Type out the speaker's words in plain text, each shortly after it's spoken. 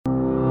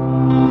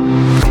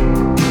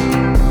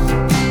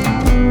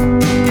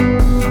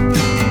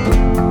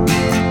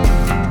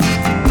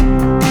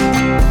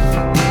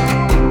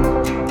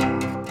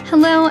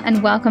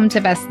and welcome to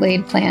Best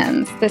Laid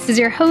Plans. This is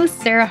your host,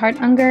 Sarah Hart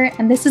Unger,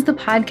 and this is the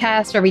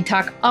podcast where we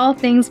talk all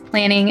things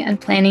planning and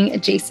planning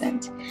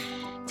adjacent.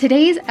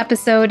 Today's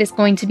episode is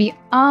going to be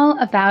all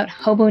about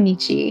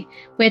Hobonichi,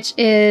 which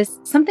is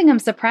something I'm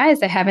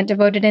surprised I haven't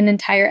devoted an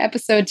entire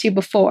episode to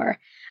before.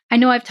 I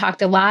know I've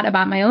talked a lot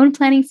about my own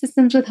planning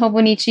systems with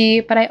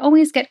Hobonichi, but I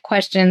always get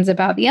questions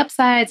about the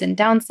upsides and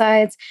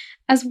downsides,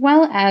 as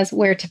well as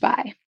where to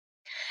buy.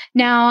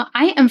 Now,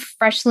 I am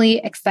freshly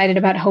excited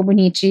about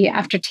Hobonichi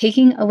after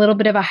taking a little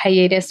bit of a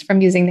hiatus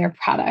from using their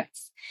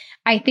products.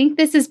 I think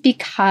this is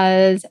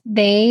because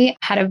they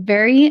had a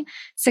very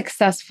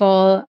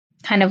successful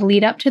kind of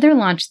lead up to their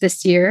launch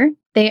this year.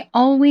 They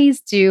always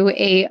do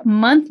a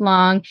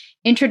month-long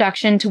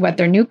introduction to what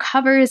their new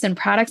covers and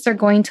products are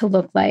going to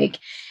look like.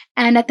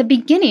 And at the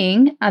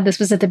beginning, this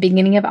was at the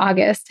beginning of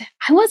August,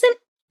 I wasn't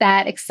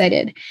that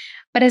excited.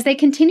 But as they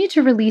continued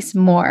to release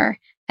more,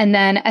 and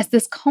then as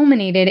this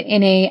culminated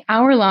in an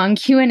hour-long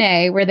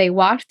Q&A where they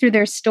walked through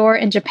their store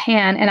in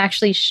Japan and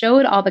actually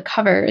showed all the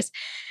covers,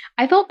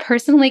 I felt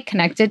personally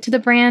connected to the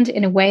brand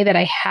in a way that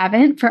I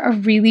haven't for a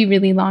really,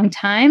 really long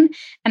time.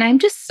 And I'm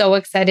just so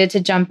excited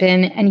to jump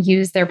in and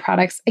use their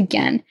products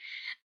again.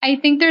 I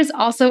think there's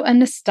also a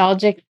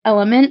nostalgic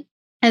element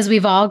as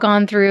we've all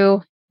gone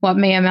through what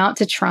may amount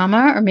to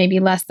trauma or maybe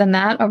less than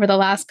that over the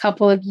last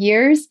couple of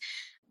years.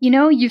 You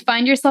know, you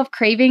find yourself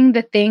craving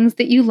the things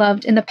that you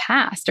loved in the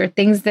past or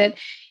things that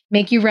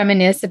make you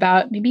reminisce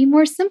about maybe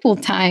more simple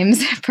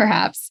times,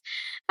 perhaps.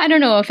 I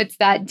don't know if it's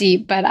that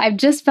deep, but I've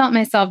just felt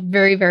myself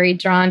very, very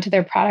drawn to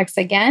their products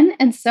again.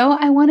 And so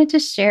I wanted to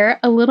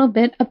share a little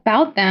bit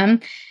about them,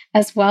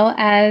 as well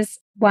as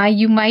why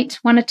you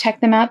might want to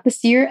check them out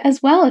this year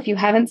as well if you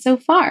haven't so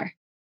far.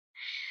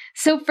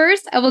 So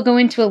first, I will go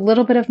into a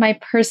little bit of my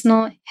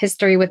personal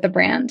history with the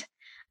brand.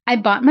 I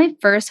bought my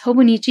first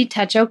Hobonichi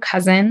Techo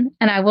cousin,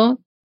 and I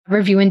will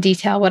review in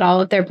detail what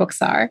all of their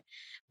books are.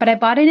 But I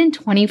bought it in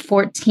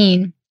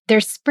 2014, their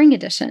spring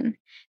edition.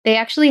 They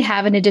actually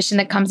have an edition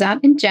that comes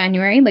out in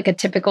January, like a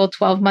typical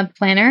 12-month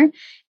planner.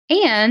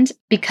 And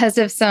because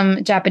of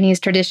some Japanese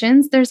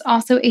traditions, there's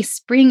also a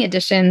spring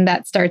edition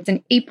that starts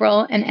in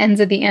April and ends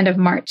at the end of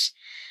March.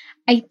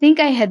 I think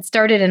I had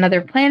started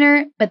another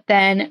planner, but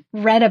then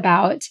read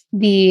about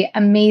the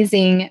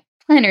amazing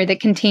planner that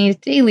contains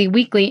daily,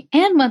 weekly,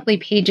 and monthly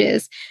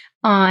pages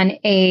on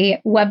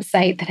a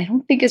website that I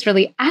don't think is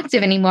really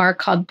active anymore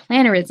called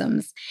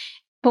Plannerisms.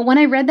 But when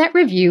I read that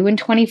review in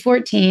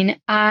 2014,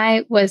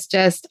 I was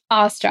just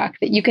awestruck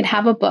that you could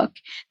have a book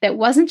that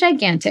wasn't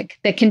gigantic,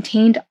 that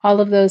contained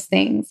all of those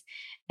things.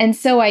 And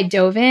so I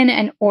dove in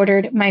and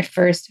ordered my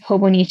first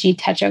Hobonichi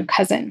Techo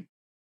cousin.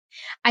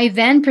 I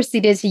then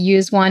proceeded to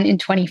use one in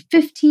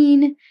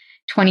 2015,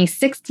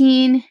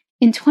 2016.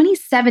 In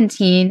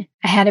 2017,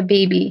 I had a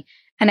baby.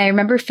 And I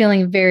remember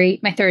feeling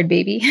my third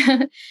baby,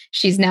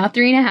 she's now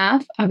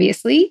 3.5,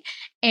 obviously.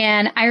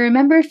 And I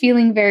remember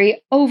feeling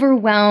very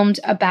overwhelmed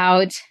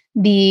about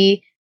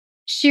the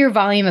sheer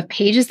volume of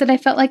pages that I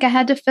felt like I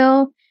had to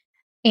fill.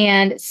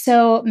 And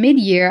so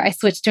mid-year, I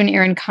switched to an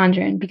Erin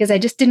Condren because I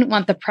just didn't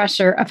want the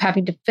pressure of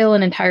having to fill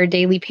an entire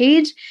daily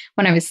page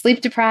when I was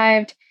sleep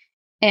deprived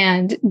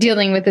and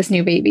dealing with this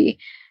new baby.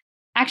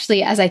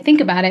 Actually, as I think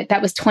about it,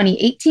 that was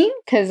 2018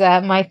 because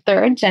my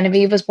third,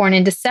 Genevieve, was born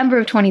in December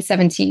of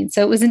 2017.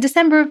 So it was in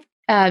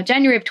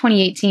January of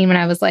 2018 when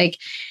I was like,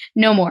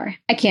 no more,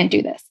 I can't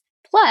do this.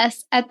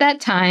 Plus, at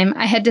that time,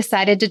 I had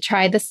decided to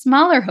try the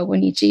smaller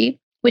Hobonichi,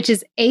 which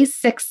is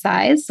A6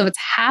 size. So it's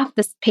half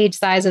the page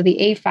size of the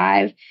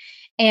A5.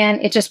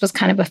 And it just was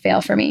kind of a fail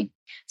for me.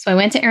 So I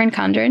went to Erin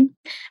Condren.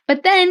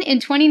 But then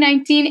in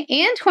 2019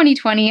 and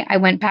 2020, I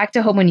went back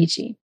to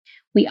Hobonichi.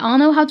 We all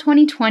know how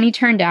 2020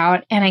 turned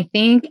out, and I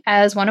think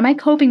as one of my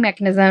coping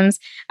mechanisms,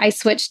 I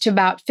switched to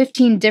about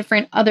 15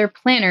 different other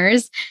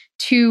planners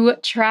to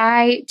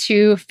try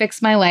to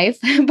fix my life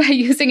by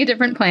using a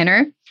different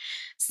planner.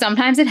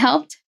 Sometimes it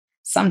helped,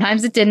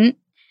 sometimes it didn't.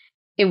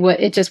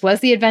 It just was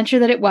the adventure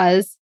that it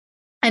was.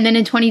 And then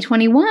in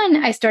 2021,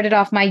 I started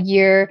off my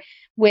year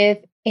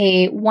with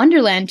a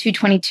Wonderland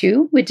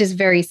 222, which is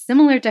very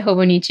similar to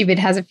Hobonichi, but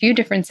has a few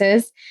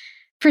differences.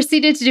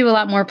 Proceeded to do a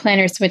lot more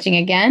planner switching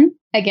again.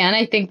 Again,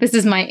 I think this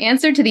is my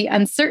answer to the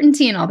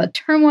uncertainty and all the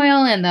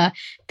turmoil and the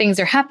things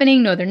are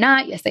happening. No, they're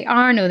not. Yes, they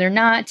are. No, they're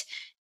not.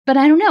 But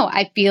I don't know.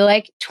 I feel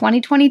like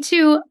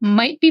 2022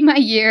 might be my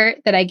year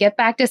that I get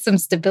back to some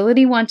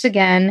stability once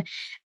again.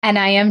 And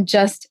I am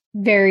just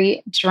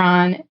very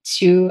drawn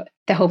to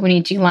the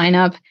Hobonichi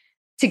lineup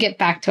to get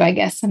back to, I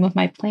guess, some of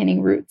my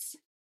planning roots.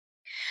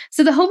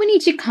 So the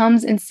Hobonichi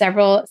comes in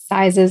several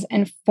sizes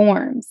and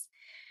forms.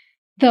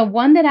 The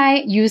one that I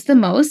used the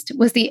most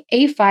was the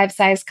A5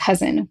 size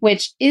cousin,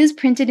 which is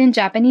printed in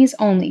Japanese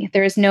only.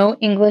 There is no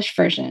English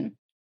version.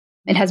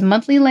 It has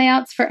monthly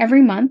layouts for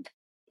every month.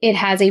 It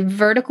has a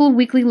vertical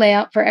weekly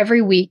layout for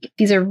every week.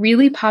 These are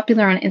really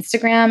popular on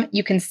Instagram.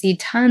 You can see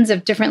tons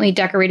of differently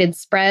decorated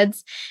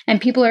spreads, and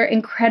people are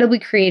incredibly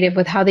creative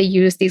with how they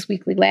use these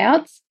weekly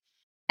layouts.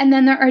 And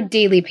then there are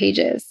daily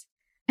pages.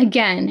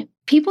 Again,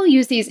 people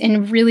use these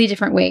in really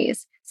different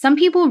ways. Some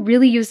people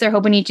really use their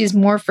Hobonichis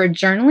more for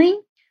journaling.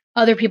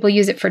 Other people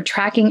use it for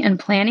tracking and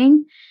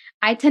planning.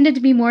 I tended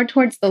to be more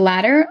towards the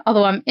latter,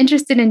 although I'm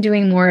interested in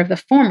doing more of the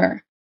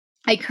former.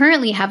 I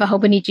currently have a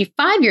Hobonichi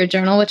 5-year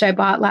journal, which I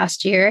bought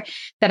last year,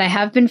 that I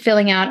have been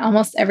filling out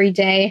almost every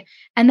day.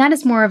 And that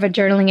is more of a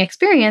journaling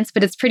experience,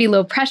 but it's pretty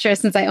low pressure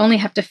since I only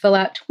have to fill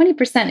out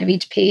 20% of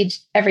each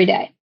page every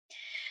day.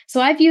 So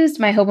I've used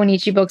my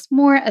Hobonichi books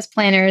more as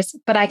planners,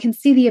 but I can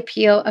see the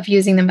appeal of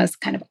using them as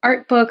kind of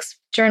art books,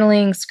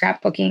 journaling,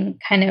 scrapbooking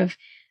kind of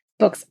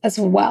books as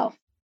well.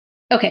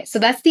 Okay, so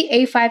that's the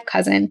A5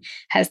 cousin,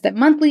 has the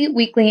monthly,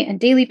 weekly, and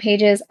daily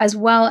pages, as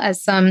well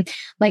as some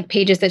like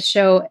pages that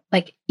show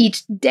like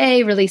each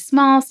day really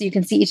small, so you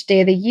can see each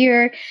day of the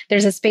year.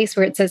 There's a space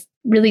where it says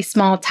really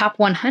small top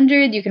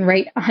 100. You can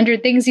write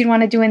 100 things you'd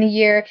want to do in a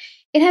year.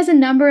 It has a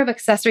number of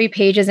accessory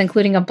pages,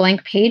 including a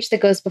blank page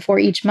that goes before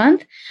each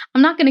month.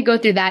 I'm not going to go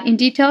through that in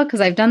detail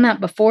because I've done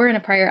that before in a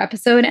prior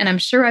episode, and I'm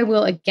sure I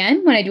will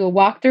again when I do a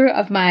walkthrough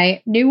of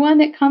my new one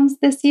that comes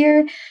this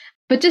year.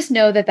 But just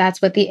know that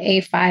that's what the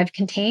A5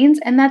 contains,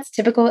 and that's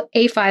typical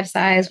A5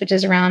 size, which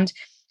is around,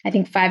 I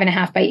think,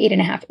 5.5 by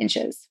 8.5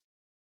 inches.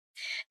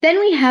 Then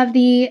we have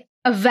the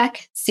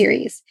Avec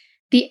series.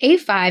 The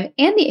A5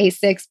 and the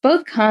A6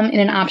 both come in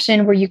an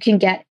option where you can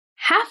get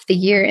half the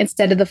year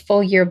instead of the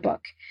full year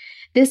book.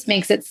 This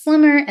makes it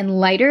slimmer and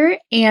lighter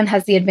and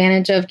has the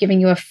advantage of giving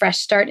you a fresh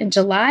start in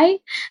July,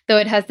 though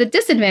it has the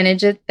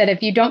disadvantage that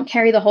if you don't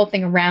carry the whole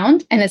thing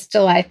around and it's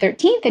July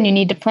 13th and you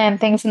need to plan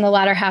things in the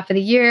latter half of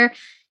the year,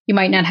 you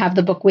might not have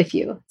the book with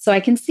you. So I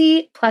can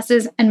see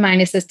pluses and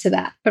minuses to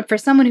that. But for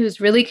someone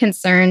who's really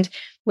concerned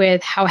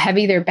with how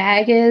heavy their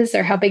bag is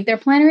or how big their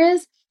planner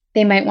is,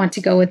 they might want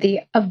to go with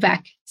the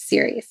Avec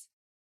series.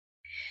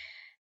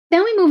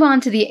 Then we move on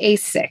to the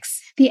A6.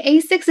 The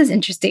A6 is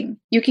interesting.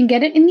 You can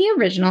get it in the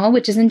original,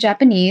 which is in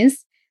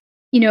Japanese.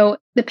 The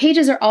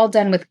pages are all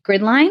done with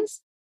grid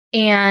lines,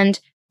 and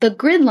the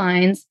grid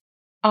lines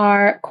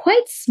are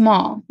quite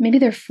small. Maybe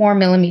they're 4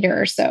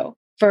 millimeter or so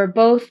for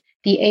both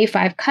the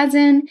A5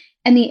 cousin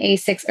and the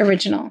A6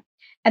 original.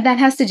 And that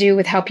has to do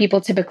with how people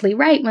typically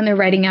write when they're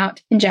writing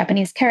out in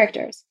Japanese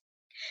characters.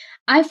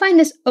 I find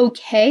this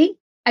okay.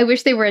 I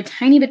wish they were a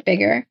tiny bit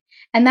bigger.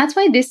 And that's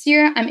why this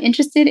year I'm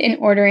interested in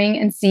ordering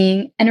and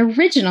seeing an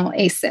original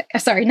A6.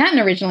 Sorry, not an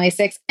original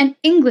A6, an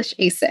English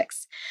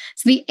A6.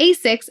 So the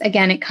A6,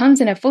 again, it comes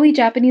in a fully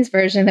Japanese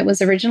version that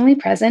was originally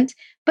present,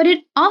 but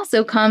it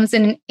also comes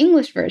in an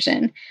English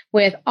version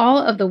with all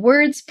of the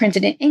words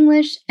printed in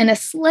English and a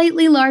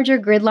slightly larger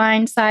grid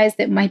line size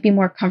that might be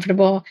more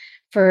comfortable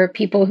for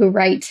people who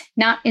write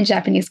not in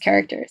Japanese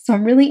characters. So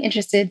I'm really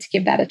interested to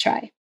give that a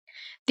try.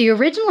 The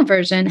original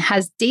version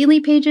has daily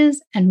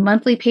pages and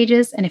monthly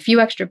pages and a few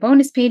extra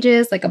bonus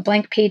pages, like a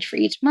blank page for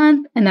each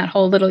month and that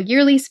whole little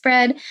yearly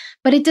spread,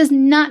 but it does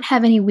not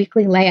have any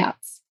weekly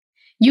layouts.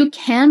 You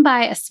can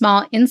buy a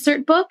small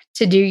insert book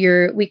to do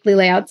your weekly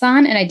layouts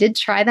on, and I did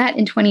try that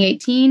in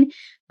 2018,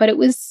 but it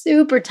was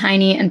super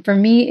tiny, and for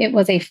me, it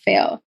was a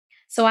fail.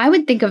 So I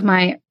would think of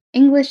my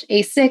English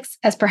A6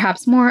 as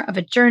perhaps more of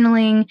a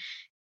journaling,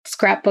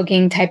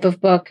 scrapbooking type of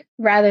book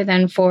rather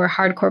than for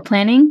hardcore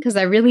planning, because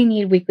I really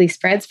need weekly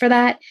spreads for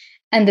that,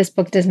 and this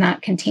book does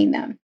not contain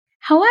them.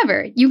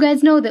 However, you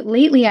guys know that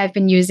lately I've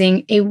been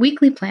using a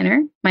weekly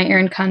planner, my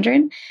Erin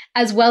Condren,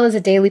 as well as a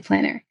daily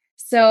planner.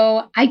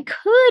 So I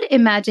could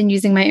imagine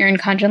using my Erin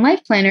Condren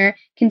Life Planner,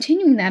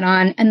 continuing that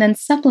on, and then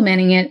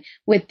supplementing it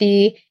with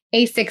the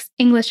A6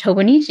 English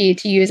Hobonichi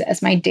to use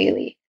as my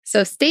daily.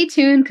 So stay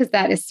tuned because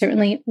that is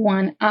certainly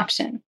one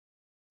option.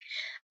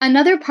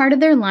 Another part of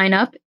their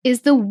lineup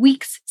is the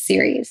Weeks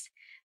series.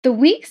 The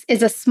Weeks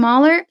is a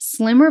smaller,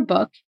 slimmer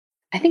book.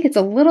 I think it's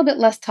a little bit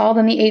less tall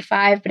than the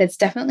A5, but it's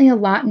definitely a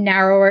lot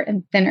narrower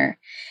and thinner.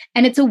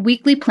 And it's a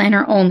weekly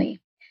planner only.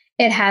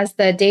 It has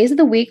the days of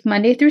the week,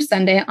 Monday through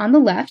Sunday, on the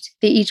left.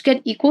 They each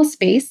get equal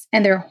space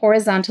and they're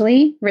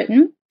horizontally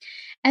written.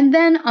 And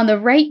then on the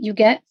right, you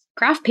get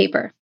graph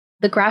paper.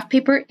 The graph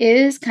paper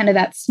is kind of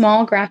that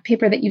small graph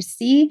paper that you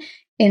see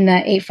in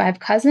the A5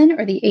 cousin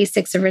or the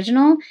A6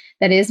 original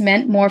that is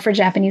meant more for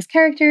Japanese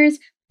characters,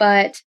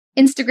 but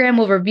Instagram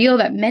will reveal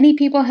that many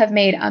people have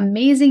made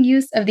amazing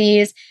use of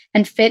these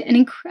and fit an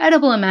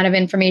incredible amount of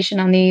information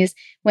on these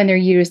when they're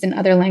used in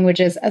other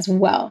languages as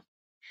well.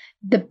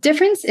 The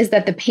difference is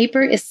that the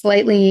paper is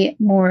slightly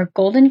more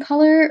golden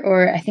color,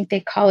 or I think they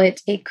call it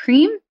a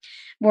cream,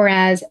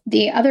 whereas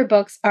the other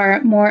books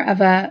are more of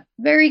a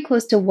very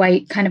close to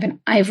white, kind of an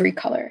ivory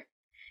color.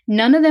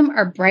 None of them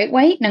are bright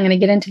white, and I'm going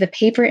to get into the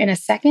paper in a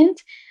second,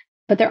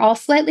 but they're all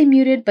slightly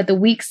muted, but the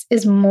Weeks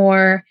is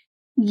more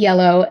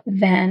yellow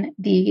than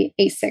the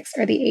A6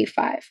 or the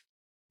A5.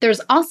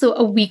 There's also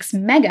a Weeks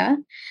Mega.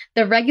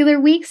 The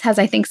regular Weeks has,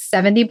 I think,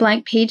 70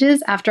 blank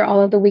pages after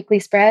all of the weekly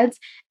spreads,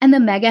 and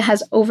the Mega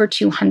has over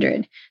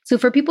 200. So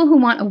for people who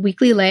want a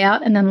weekly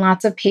layout and then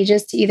lots of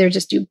pages to either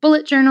just do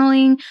bullet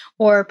journaling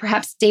or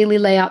perhaps daily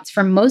layouts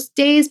for most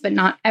days, but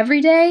not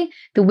every day,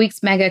 the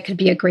Weeks Mega could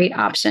be a great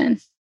option.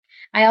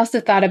 I also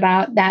thought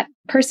about that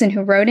person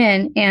who wrote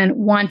in and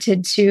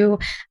wanted to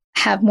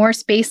have more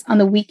space on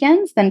the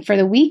weekends than for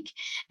the week.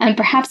 And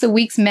perhaps a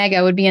week's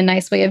mega would be a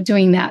nice way of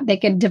doing that. They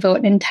could devote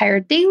an entire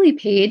daily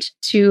page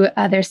to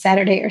their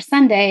Saturday or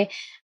Sunday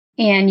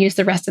and use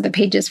the rest of the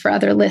pages for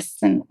other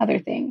lists and other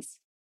things.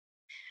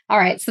 All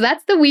right, so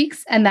that's the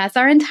weeks, and that's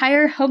our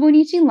entire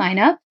Hobonichi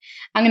lineup.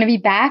 I'm going to be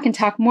back and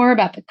talk more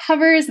about the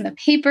covers and the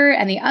paper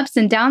and the ups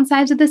and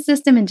downsides of the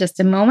system in just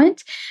a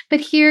moment. But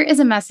here is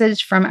a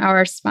message from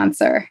our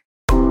sponsor.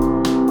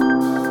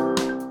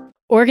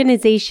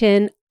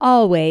 Organization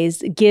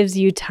always gives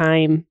you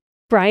time.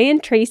 Brian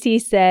Tracy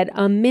said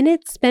a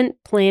minute spent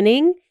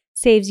planning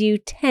saves you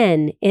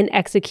 10 in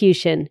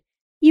execution.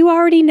 You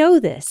already know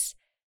this.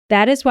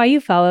 That is why you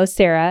follow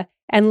Sarah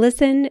and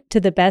listen to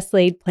the Best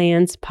Laid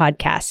Plans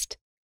podcast.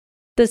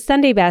 The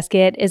Sunday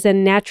Basket is a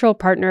natural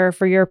partner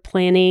for your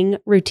planning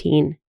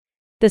routine.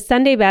 The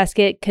Sunday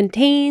Basket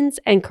contains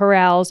and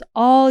corrals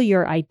all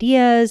your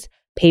ideas,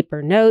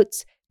 paper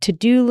notes,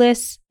 to-do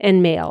lists,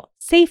 and mail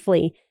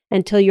safely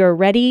until you're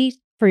ready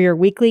for your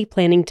weekly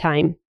planning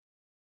time.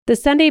 The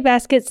Sunday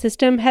Basket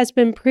system has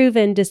been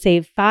proven to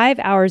save 5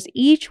 hours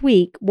each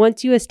week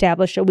once you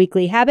establish a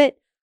weekly habit,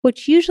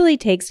 which usually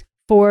takes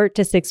 4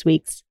 to 6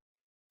 weeks.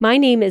 My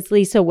name is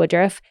Lisa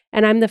Woodruff,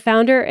 and I'm the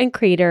founder and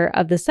creator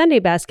of the Sunday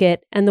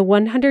Basket and the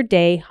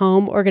 100-Day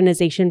Home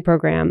Organization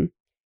Program.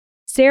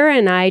 Sarah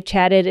and I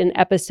chatted in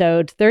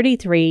episode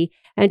 33,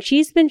 and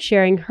she's been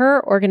sharing her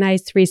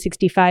Organized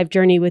 365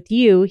 journey with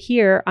you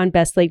here on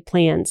Best Laid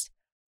Plans.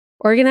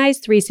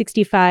 Organized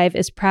 365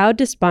 is proud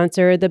to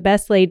sponsor the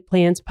Best Laid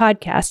Plans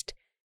podcast.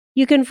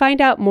 You can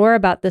find out more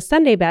about the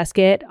Sunday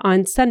Basket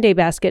on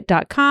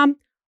sundaybasket.com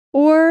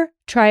or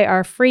try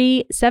our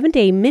free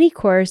 7-day mini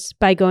course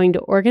by going to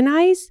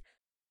Organize.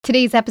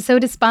 Today's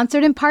episode is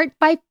sponsored in part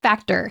by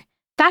Factor.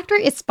 Factor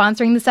is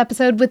sponsoring this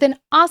episode with an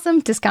awesome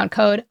discount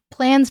code,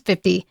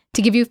 PLANS50,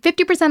 to give you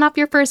 50% off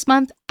your first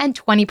month and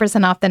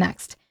 20% off the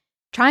next.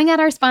 Trying out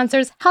our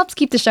sponsors helps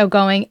keep the show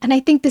going, and I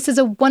think this is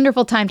a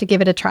wonderful time to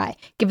give it a try,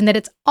 given that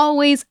it's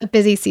always a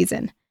busy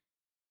season.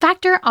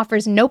 Factor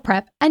offers no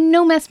prep and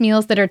no mess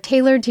meals that are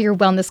tailored to your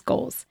wellness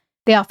goals.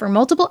 They offer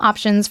multiple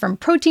options from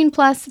Protein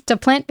Plus to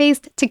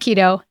plant-based to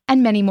keto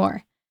and many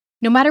more.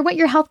 No matter what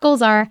your health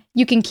goals are,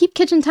 you can keep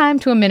kitchen time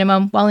to a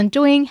minimum while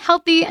enjoying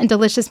healthy and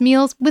delicious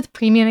meals with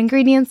premium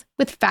ingredients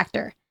with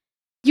Factor.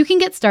 You can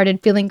get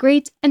started feeling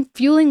great and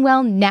fueling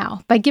well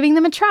now by giving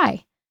them a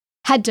try.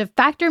 Head to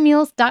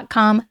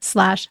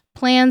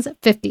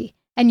factormeals.com/plans50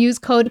 and use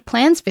code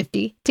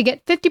PLANS50 to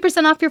get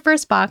 50% off your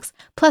first box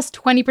plus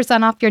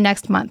 20% off your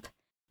next month.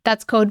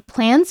 That's code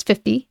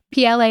PLANS50,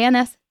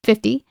 PLANS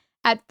 50,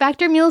 at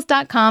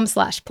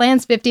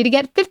factormeals.com/plans50 to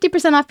get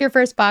 50% off your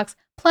first box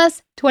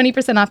plus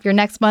 20% off your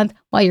next month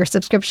while your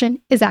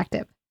subscription is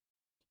active.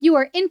 You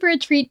are in for a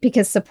treat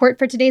because support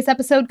for today's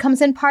episode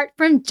comes in part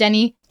from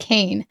Jenni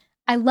Kayne.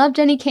 I love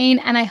Jenni Kayne,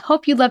 and I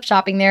hope you love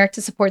shopping there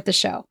to support the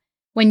show.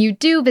 When you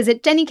do,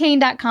 visit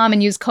jennikayne.com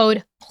and use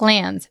code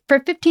PLANS for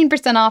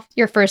 15% off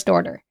your first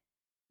order.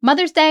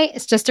 Mother's Day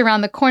is just around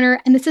the corner,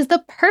 and this is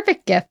the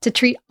perfect gift to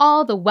treat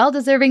all the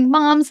well-deserving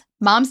moms,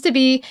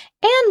 moms-to-be,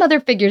 and mother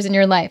figures in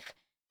your life.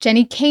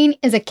 Jenni Kayne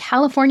is a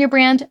California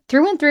brand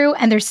through and through,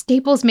 and their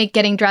staples make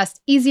getting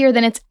dressed easier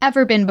than it's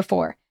ever been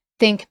before.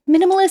 Think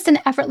minimalist and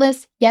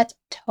effortless, yet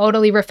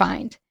totally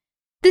refined.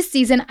 This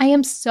season, I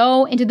am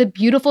so into the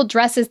beautiful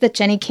dresses that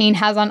Jenni Kayne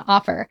has on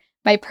offer.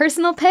 My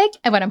personal pick,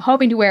 and what I'm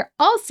hoping to wear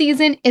all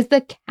season, is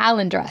the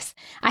Callan dress.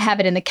 I have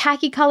it in the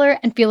khaki color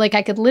and feel like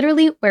I could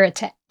literally wear it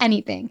to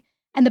anything.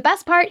 And the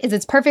best part is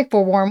it's perfect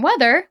for warm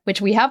weather, which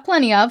we have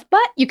plenty of,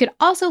 but you could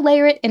also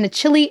layer it in a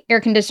chilly,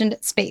 air-conditioned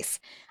space.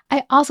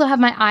 I also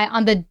have my eye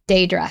on the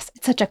day dress.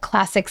 It's such a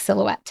classic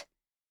silhouette.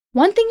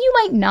 One thing you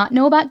might not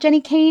know about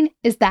Jenni Kayne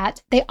is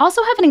that they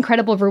also have an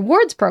incredible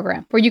rewards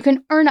program where you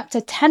can earn up to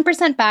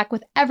 10% back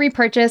with every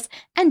purchase,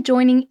 and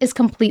joining is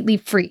completely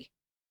free.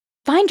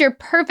 Find your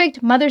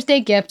perfect Mother's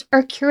Day gift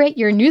or curate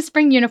your new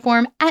spring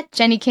uniform at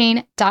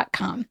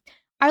jennikayne.com.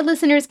 Our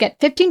listeners get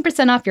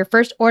 15% off your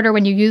first order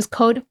when you use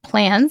code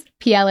PLANS,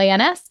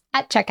 PLANS,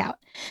 at checkout.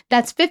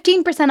 That's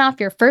 15% off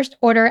your first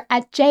order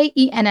at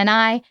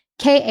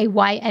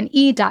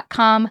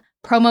jennikayne.com,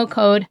 promo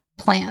code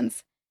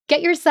PLANS.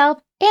 Get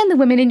yourself and the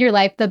women in your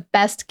life the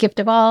best gift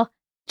of all,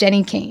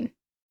 Jenni Kayne.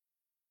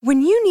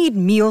 When you need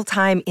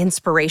mealtime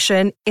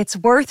inspiration, it's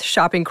worth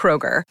shopping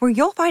Kroger, where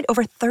you'll find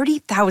over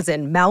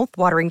 30,000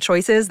 mouth-watering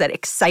choices that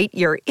excite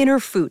your inner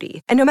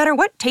foodie. And no matter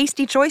what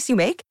tasty choice you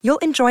make, you'll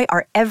enjoy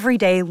our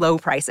everyday low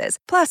prices,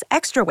 plus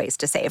extra ways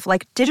to save,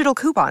 like digital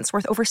coupons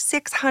worth over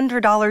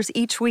 $600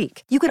 each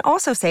week. You can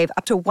also save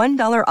up to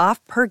 $1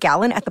 off per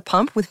gallon at the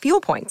pump with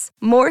fuel points.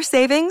 More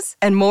savings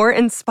and more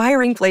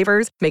inspiring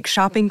flavors make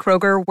shopping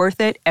Kroger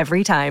worth it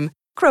every time.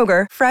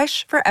 Kroger,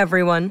 fresh for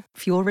everyone.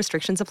 Fuel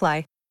restrictions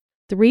apply.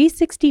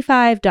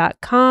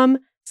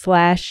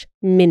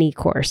 365.com/mini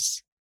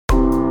course.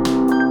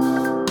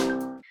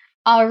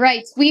 All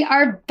right, we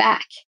are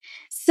back.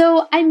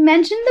 So I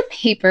mentioned the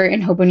paper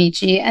in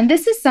Hobonichi, and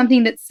this is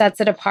something that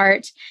sets it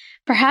apart,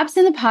 perhaps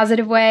in a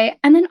positive way,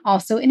 and then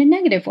also in a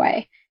negative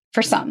way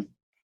for some.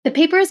 The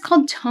paper is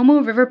called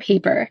Tomoe River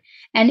paper.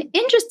 And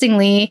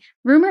interestingly,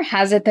 rumor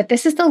has it that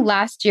this is the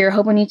last year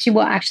Hobonichi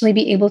will actually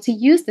be able to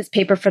use this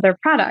paper for their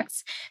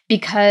products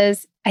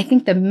because I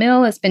think the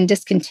mill has been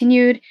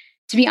discontinued.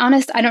 To be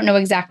honest, I don't know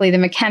exactly the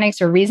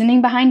mechanics or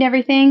reasoning behind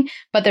everything,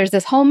 but there's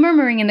this whole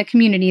murmuring in the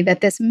community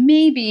that this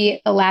may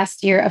be the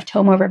last year of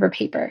Tomoe River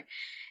paper.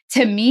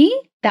 To me,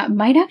 that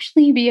might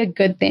actually be a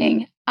good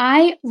thing.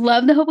 I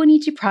love the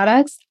Hobonichi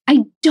products.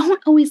 I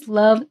don't always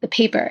love the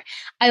paper.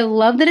 I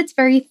love that it's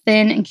very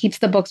thin and keeps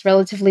the books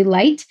relatively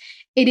light.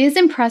 It is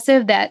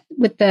impressive that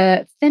with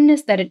the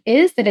thinness that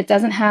it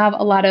doesn't have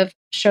a lot of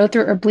show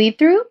through or bleed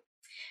through.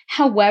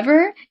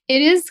 However,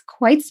 it is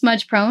quite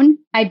smudge prone.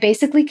 I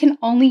basically can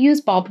only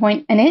use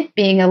ballpoint in it,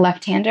 being a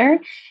left-hander,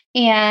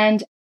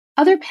 and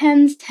other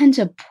pens tend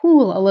to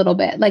pool a little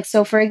bit. Like,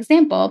 so for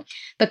example,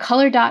 the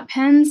color dot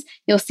pens,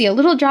 you'll see a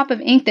little drop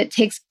of ink that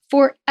takes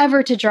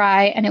forever to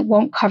dry and it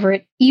won't cover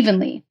it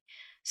evenly.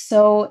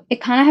 So it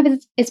kind of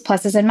has its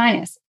pluses and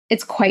minuses.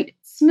 It's quite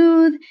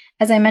smooth.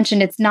 As I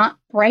mentioned, it's not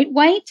bright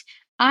white.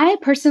 I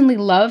personally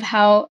love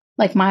how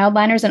like mild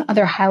liners and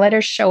other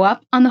highlighters show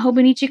up on the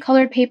Hobonichi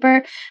colored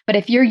paper. But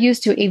if you're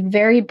used to a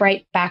very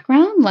bright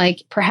background,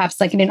 like perhaps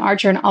like in an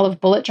Archer and Olive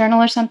bullet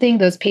journal or something,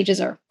 those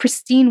pages are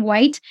pristine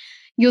white,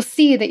 you'll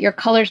see that your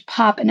colors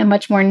pop in a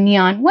much more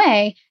neon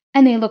way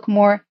and they look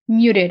more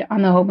muted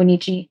on the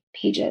Hobonichi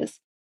pages.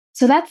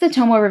 So that's the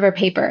Tomoe River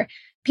paper.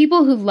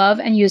 People who love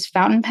and use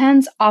fountain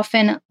pens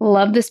often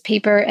love this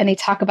paper and they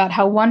talk about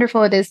how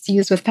wonderful it is to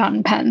use with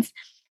fountain pens.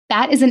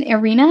 That is an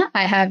arena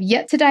I have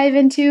yet to dive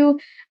into.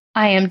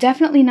 I am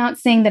definitely not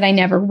saying that I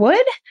never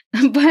would,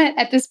 but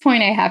at this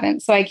point I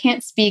haven't, so I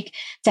can't speak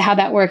to how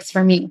that works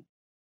for me.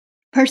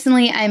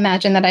 Personally, I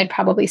imagine that I'd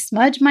probably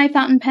smudge my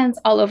fountain pens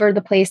all over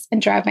the place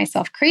and drive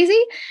myself crazy,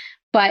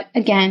 but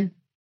again,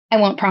 I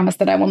won't promise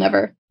that I will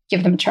never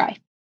give them a try.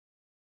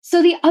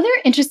 So the other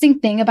interesting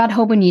thing about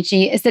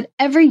Hobonichi is that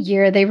every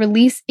year they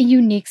release a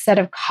unique set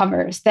of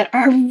covers that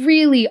are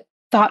really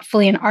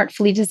thoughtfully and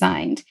artfully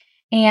designed.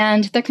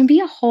 And there can be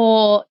a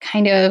whole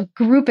kind of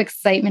group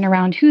excitement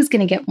around who's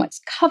going to get what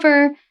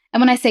cover. And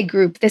when I say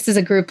group, this is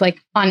a group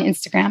like on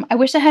Instagram. I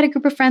wish I had a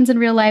group of friends in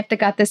real life that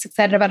got this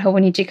excited about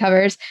Hobonichi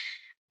covers.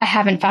 I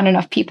haven't found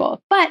enough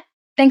people. But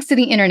thanks to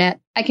the internet,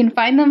 I can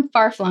find them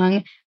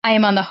far-flung. I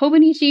am on the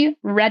Hobonichi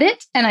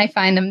Reddit and I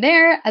find them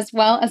there as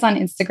well as on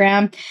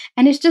Instagram.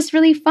 And it's just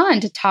really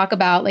fun to talk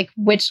about like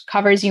which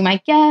covers you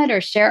might get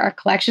or share our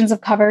collections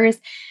of covers.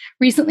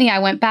 Recently, I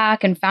went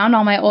back and found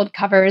all my old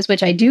covers,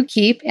 which I do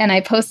keep, and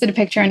I posted a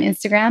picture on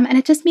Instagram, and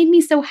it just made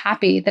me so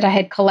happy that I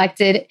had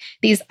collected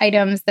these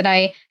items that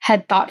I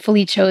had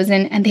thoughtfully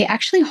chosen, and they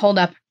actually hold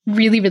up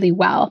really, really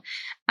well.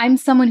 I'm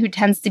someone who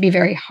tends to be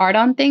very hard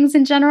on things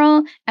in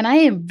general, and I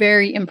am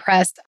very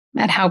impressed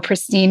at how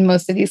pristine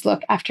most of these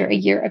look after a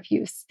year of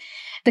use.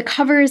 The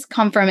covers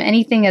come from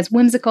anything as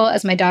whimsical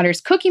as my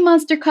daughter's Cookie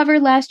Monster cover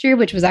last year,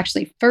 which was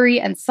actually furry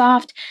and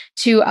soft,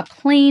 to a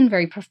plain,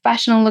 very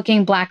professional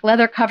looking black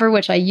leather cover,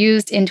 which I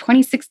used in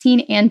 2016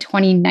 and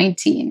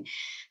 2019.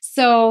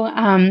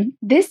 So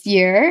this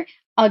year,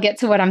 I'll get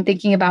to what I'm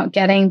thinking about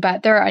getting,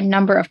 but there are a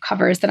number of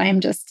covers that I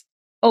am just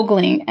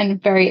ogling and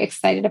very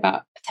excited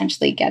about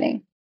potentially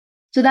getting.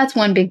 So that's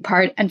one big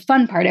part and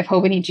fun part of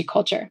Hobonichi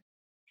culture.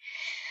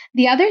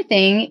 The other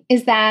thing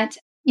is that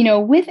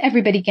with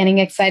everybody getting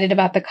excited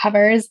about the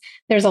covers,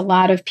 there's a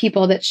lot of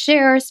people that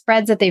share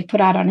spreads that they've put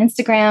out on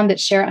Instagram, that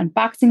share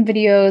unboxing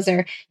videos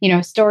or,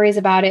 stories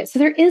about it. So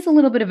there is a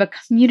little bit of a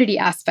community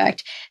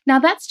aspect. Now,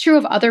 that's true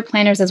of other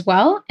planners as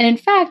well. And in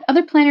fact,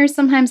 other planners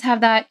sometimes have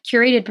that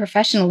curated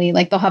professionally.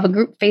 Like they'll have a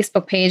group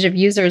Facebook page of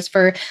users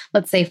for,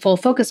 let's say, Full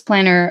Focus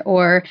Planner,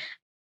 or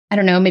I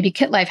don't know, maybe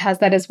Kit Life has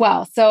that as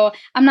well. So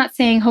I'm not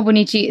saying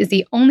Hobonichi is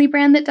the only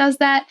brand that does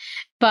that,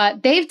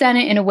 but they've done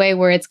it in a way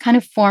where it's kind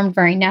of formed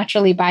very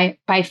naturally by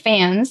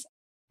fans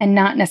and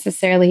not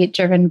necessarily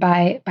driven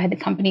by the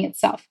company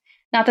itself.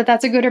 Not that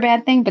that's a good or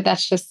bad thing, but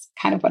that's just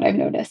kind of what I've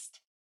noticed.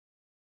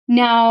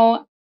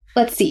 Now,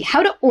 let's see,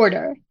 how to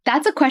order.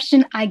 That's a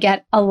question I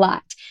get a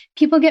lot.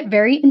 People get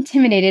very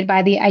intimidated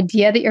by the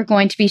idea that you're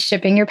going to be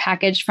shipping your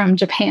package from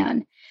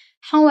Japan.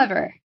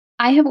 However,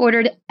 I have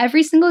ordered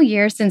every single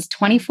year since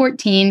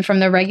 2014 from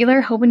the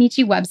regular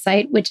Hobonichi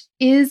website, which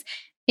is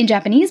in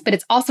Japanese, but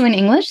it's also in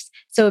English.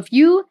 So if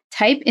you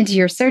type into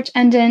your search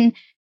engine,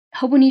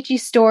 Hobonichi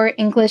Store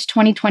English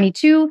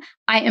 2022,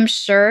 I am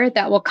sure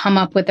that will come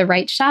up with the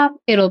right shop.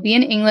 It'll be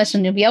in English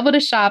and you'll be able to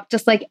shop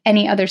just like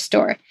any other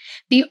store.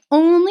 The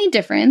only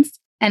difference,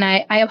 and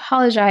I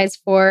apologize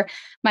for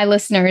my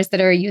listeners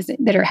that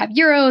have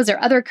euros or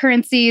other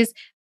currencies.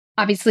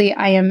 Obviously,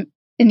 I am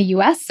in the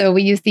US, so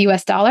we use the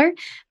US dollar.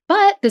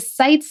 But the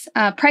site's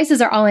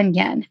prices are all in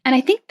yen. And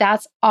I think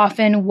that's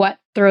often what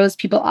throws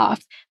people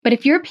off. But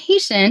if you're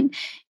patient,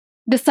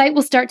 the site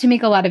will start to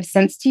make a lot of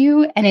sense to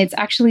you. And it's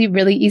actually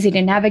really easy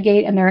to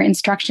navigate. And there are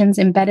instructions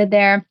embedded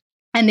there.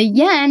 And the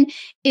yen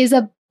is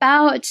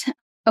about,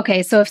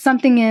 so if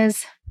something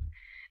is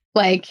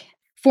like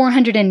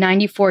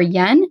 494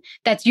 yen,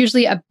 that's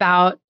usually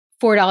about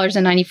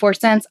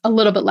 $4.94, a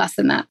little bit less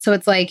than that. So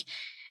it's like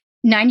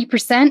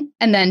 90%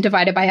 and then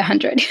divide it by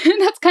 100.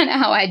 That's kind of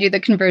how I do the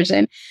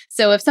conversion.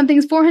 So if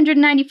something's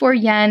 494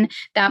 yen,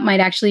 that might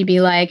actually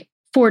be like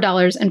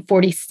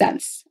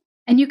 $4.40.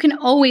 And you can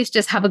always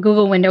just have a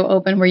Google window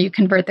open where you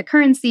convert the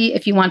currency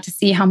if you want to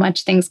see how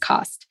much things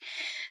cost.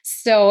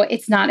 So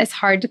it's not as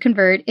hard to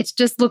convert. It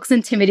just looks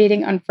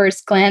intimidating on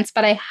first glance,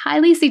 but I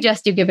highly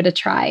suggest you give it a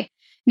try.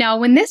 Now,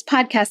 when this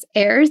podcast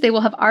airs, they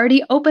will have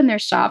already opened their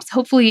shops.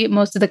 Hopefully,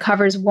 most of the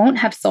covers won't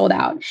have sold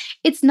out.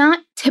 It's not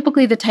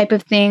typically the type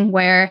of thing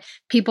where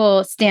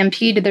people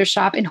stampede to their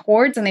shop in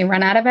hordes and they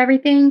run out of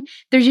everything.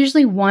 There's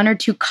usually 1 or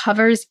 2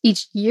 covers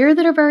each year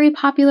that are very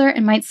popular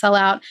and might sell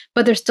out,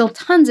 but there's still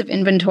tons of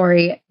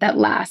inventory that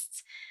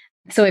lasts.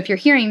 So if you're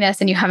hearing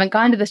this and you haven't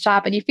gone to the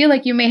shop and you feel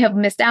like you may have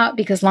missed out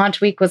because launch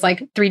week was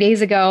like 3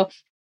 days ago,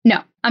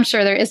 no, I'm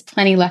sure there is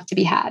plenty left to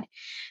be had.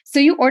 So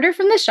you order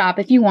from the shop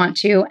if you want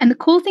to. And the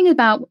cool thing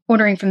about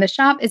ordering from the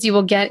shop is you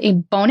will get a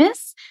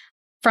bonus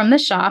from the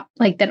shop,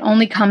 like that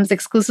only comes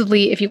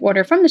exclusively if you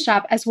order from the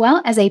shop, as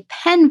well as a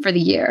pen for the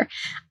year.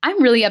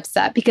 I'm really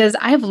upset because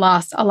I have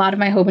lost a lot of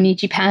my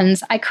Hobonichi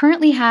pens. I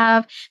currently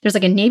have, there's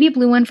like a navy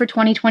blue one for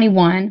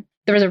 2021.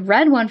 There was a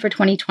red one for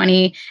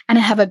 2020, and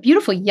I have a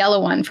beautiful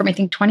yellow one from I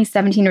think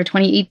 2017 or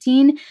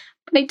 2018.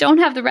 But I don't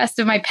have the rest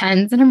of my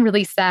pens, and I'm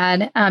really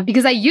sad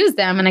because I use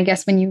them. And I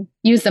guess when you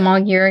use them all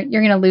year,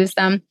 you're going to lose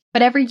them.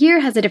 But every year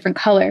has a different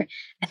color.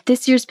 And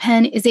this year's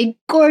pen is a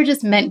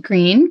gorgeous mint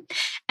green.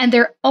 And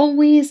they're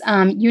always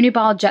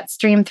Uniball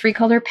Jetstream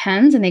 3-color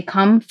pens. And they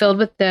come filled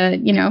with they're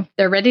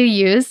ready to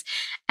use.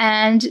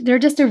 And they're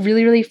just a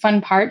really, really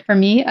fun part for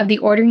me of the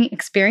ordering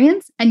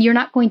experience. And you're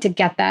not going to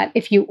get that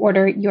if you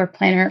order your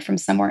planner from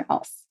somewhere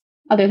else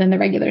other than the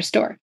regular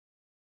store.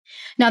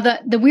 Now,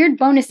 the weird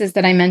bonuses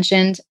that I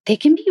mentioned, they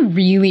can be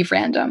really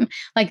random.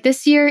 Like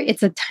this year,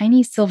 it's a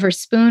tiny silver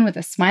spoon with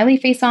a smiley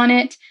face on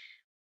it.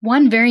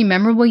 One very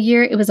memorable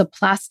year, it was a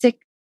plastic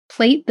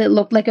plate that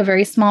looked like a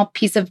very small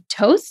piece of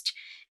toast.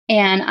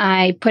 And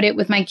I put it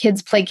with my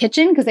kids' play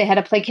kitchen because they had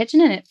a play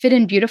kitchen and it fit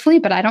in beautifully,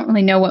 but I don't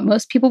really know what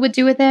most people would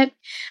do with it.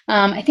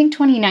 I think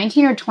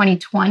 2019 or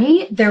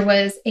 2020, there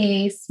was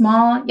a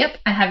small,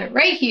 I have it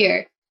right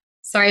here.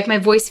 Sorry if my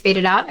voice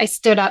faded out. I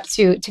stood up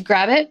to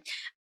grab it.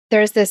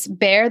 There's this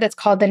bear that's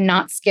called the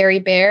Not Scary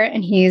Bear,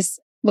 and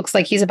looks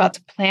like he's about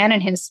to plan in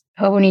his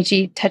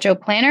Hobonichi Techo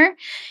planner.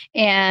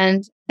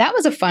 And that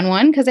was a fun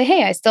one because,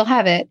 hey, I still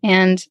have it.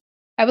 And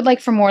I would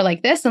like for more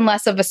like this and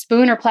less of a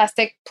spoon or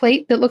plastic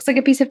plate that looks like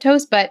a piece of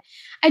toast. But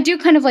I do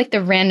kind of like the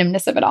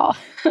randomness of it all.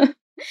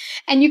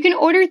 And you can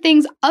order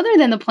things other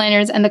than the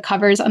planners and the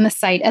covers on the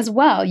site as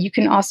well. You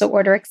can also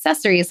order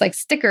accessories like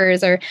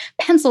stickers or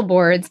pencil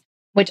boards,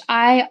 which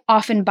I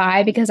often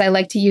buy because I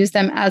like to use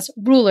them as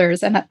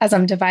rulers and as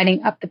I'm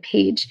dividing up the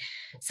page.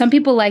 Some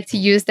people like to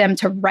use them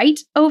to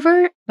write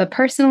over, but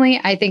personally,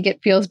 I think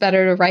it feels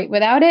better to write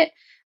without it.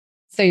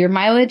 So your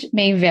mileage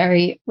may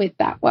vary with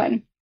that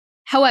one.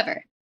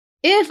 However,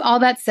 if all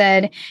that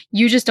said,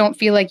 you just don't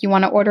feel like you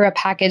want to order a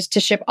package to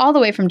ship all the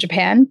way from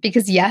Japan,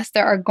 because yes,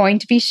 there are going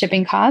to be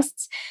shipping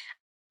costs,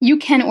 you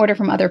can order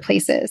from other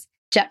places.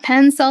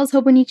 JetPen sells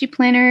Hobonichi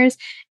planners.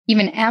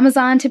 Even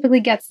Amazon typically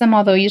gets them,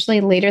 although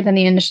usually later than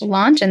the initial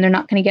launch, and they're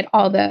not going to get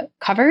all the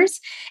covers.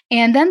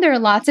 And then there are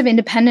lots of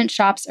independent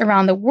shops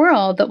around the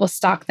world that will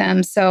stock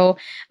them. So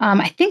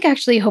I think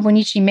actually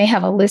Hobonichi may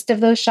have a list of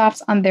those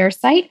shops on their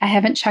site. I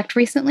haven't checked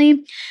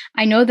recently.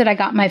 I know that I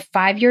got my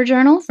 5-year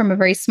journal from a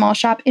very small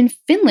shop in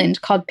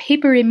Finland called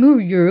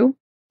Paperimuru.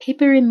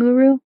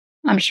 Paperimuru?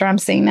 I'm sure I'm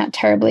saying that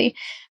terribly,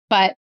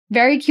 but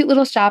very cute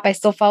little shop. I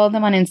still follow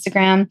them on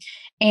Instagram.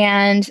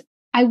 And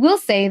I will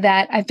say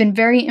that I've been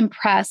very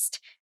impressed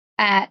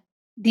at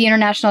the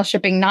international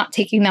shipping not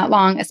taking that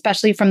long,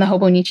 especially from the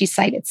Hobonichi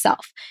site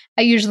itself.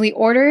 I usually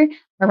order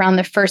around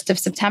the 1st of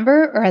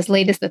September or as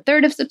late as the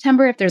 3rd of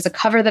September if there's a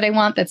cover that I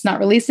want that's not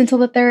released until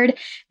the 3rd.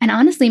 And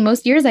honestly,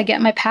 most years I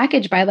get my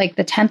package by like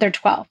the 10th or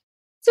 12th.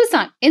 So it's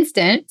not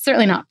instant,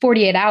 certainly not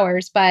 48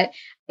 hours, but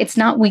it's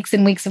not weeks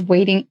and weeks of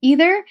waiting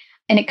either.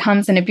 And it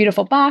comes in a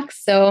beautiful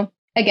box. So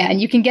again,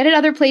 you can get it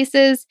other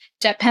places.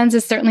 JetPens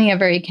is certainly a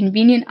very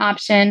convenient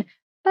option.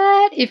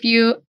 But if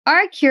you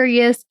are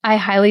curious, I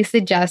highly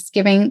suggest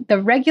giving the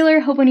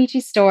regular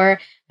Hobonichi store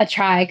a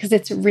try because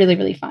it's really,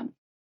 really fun.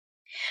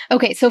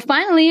 Okay, so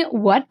finally,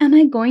 what am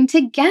I going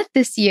to get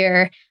this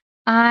year?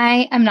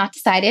 I am not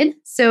decided.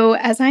 So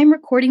as I'm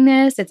recording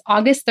this, it's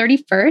August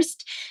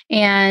 31st,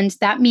 and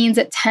that means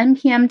at 10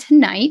 p.m.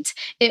 tonight,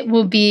 it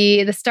will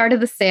be the start of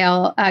the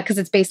sale because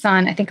it's based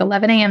on, I think,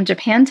 11 a.m.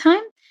 Japan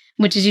time,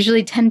 which is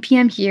usually 10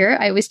 p.m. here.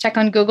 I always check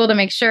on Google to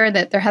make sure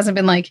that there hasn't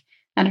been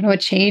a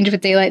change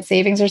with daylight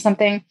savings or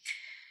something.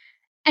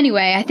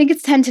 Anyway, I think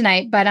it's 10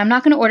 tonight, but I'm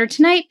not going to order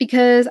tonight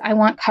because I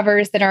want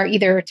covers that are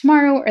either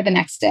tomorrow or the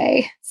next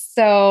day.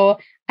 So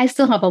I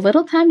still have a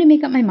little time to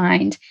make up my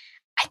mind.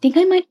 I think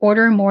I might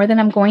order more than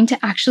I'm going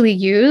to actually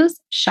use.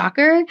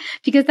 Shocker,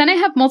 because then I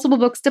have multiple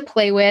books to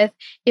play with.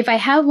 If I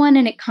have one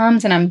and it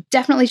comes and I'm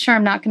definitely sure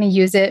I'm not going to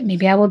use it,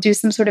 maybe I will do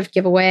some sort of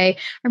giveaway,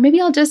 or maybe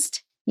I'll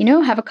just,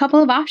 have a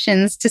couple of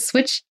options to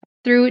switch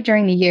through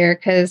during the year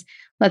because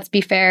let's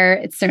be fair,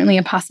 it's certainly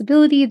a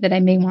possibility that I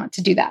may want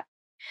to do that.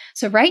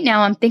 So right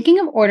now I'm thinking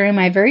of ordering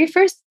my very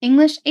first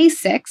English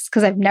A6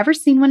 because I've never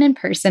seen one in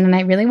person and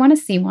I really want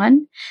to see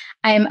one.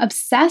 I am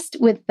obsessed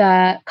with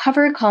the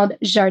cover called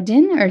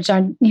Jardin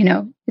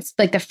it's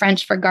like the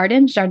French for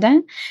garden,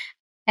 Jardin.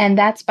 And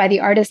that's by the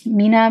artist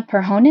Mina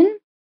Perhonen.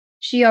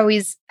 She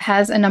always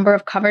has a number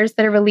of covers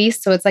that are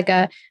released. So it's like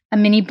a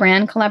mini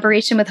brand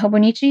collaboration with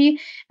Hobonichi.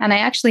 And I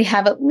actually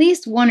have at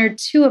least one or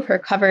two of her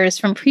covers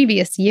from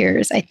previous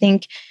years. I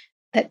think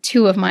that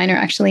two of mine are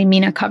actually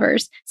Mina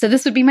covers. So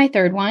this would be my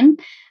third one.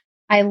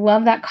 I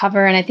love that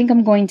cover. And I think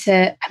I'm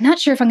not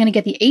sure if I'm going to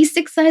get the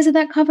A6 size of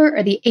that cover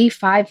or the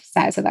A5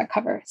 size of that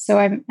cover. So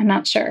I'm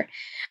not sure.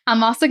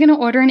 I'm also going to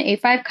order an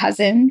A5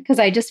 cousin because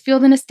I just feel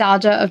the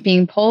nostalgia of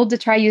being pulled to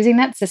try using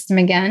that system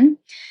again.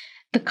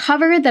 The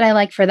cover that I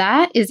like for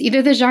that is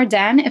either the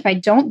Jardin, if I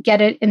don't get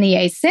it in the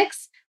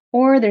A6,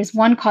 or there's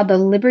one called the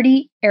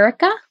Liberty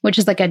Erica, which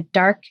is like a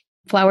dark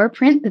flower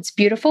print that's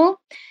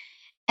beautiful.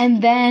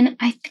 And then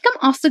I think I'm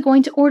also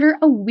going to order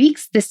a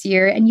Weeks this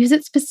year and use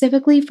it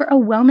specifically for a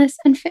wellness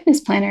and fitness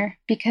planner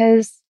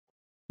because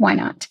why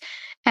not?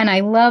 And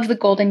I love the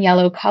golden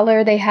yellow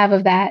color they have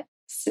of that.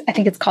 I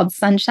think it's called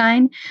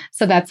Sunshine.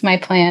 So that's my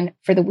plan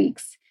for the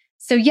Weeks.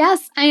 So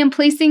yes, I am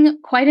placing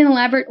quite an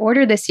elaborate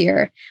order this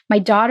year. My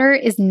daughter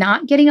is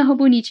not getting a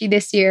Hobonichi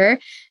this year.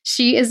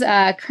 She is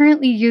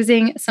currently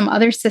using some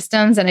other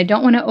systems and I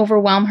don't want to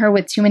overwhelm her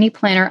with too many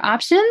planner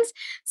options.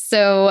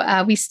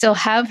 So we still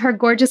have her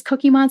gorgeous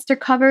Cookie Monster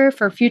cover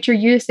for future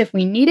use if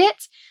we need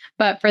it.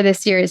 But for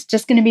this year, it's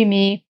just going to be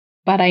me.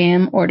 But I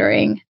am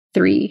ordering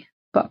 3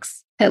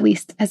 books, at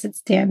least as it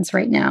stands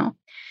right now.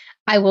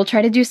 I will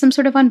try to do some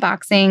sort of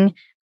unboxing.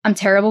 I'm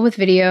terrible with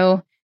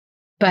video.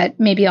 But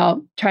maybe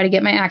I'll try to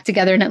get my act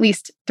together and at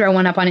least throw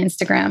one up on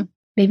Instagram.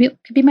 Maybe it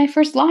could be my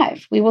first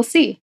live. We will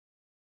see.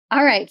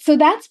 All right, so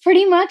that's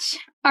pretty much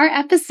our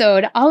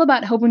episode all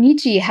about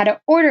Hobonichi, how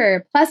to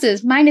order,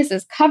 pluses,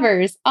 minuses,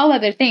 covers, all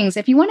other things.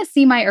 If you want to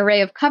see my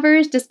array of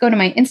covers, just go to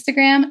my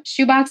Instagram,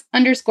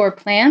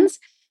 shoebox_plans.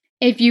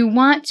 If you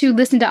want to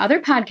listen to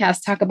other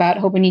podcasts talk about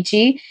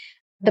Hobonichi,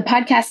 the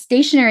podcast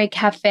Stationery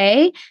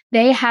Cafe,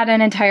 they had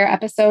an entire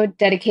episode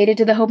dedicated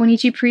to the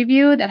Hobonichi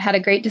preview that had a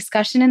great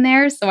discussion in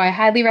there. So I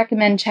highly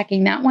recommend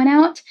checking that one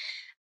out.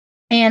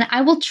 And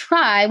I will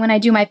try when I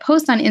do my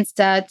post on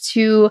Insta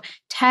to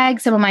tag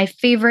some of my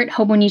favorite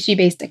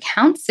Hobonichi-based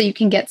accounts so you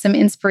can get some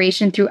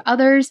inspiration through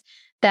others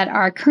that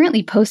are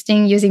currently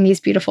posting using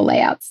these beautiful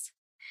layouts.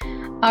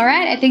 All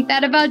right, I think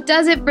that about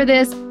does it for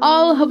this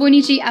all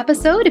Hobonichi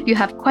episode. If you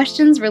have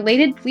questions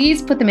related,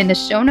 please put them in the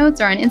show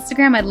notes or on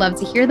Instagram. I'd love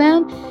to hear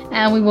them.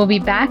 And we will be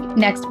back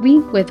next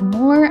week with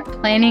more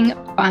planning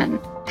fun.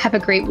 Have a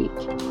great week.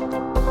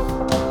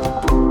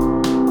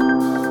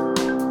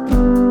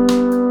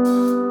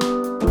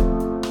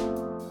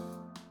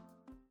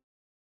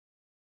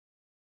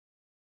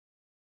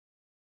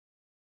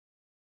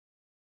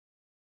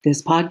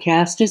 This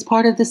podcast is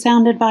part of the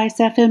Sound Advice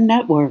FM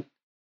network.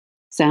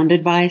 Sound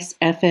Advice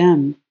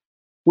FM.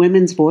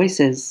 Women's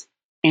voices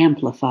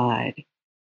amplified.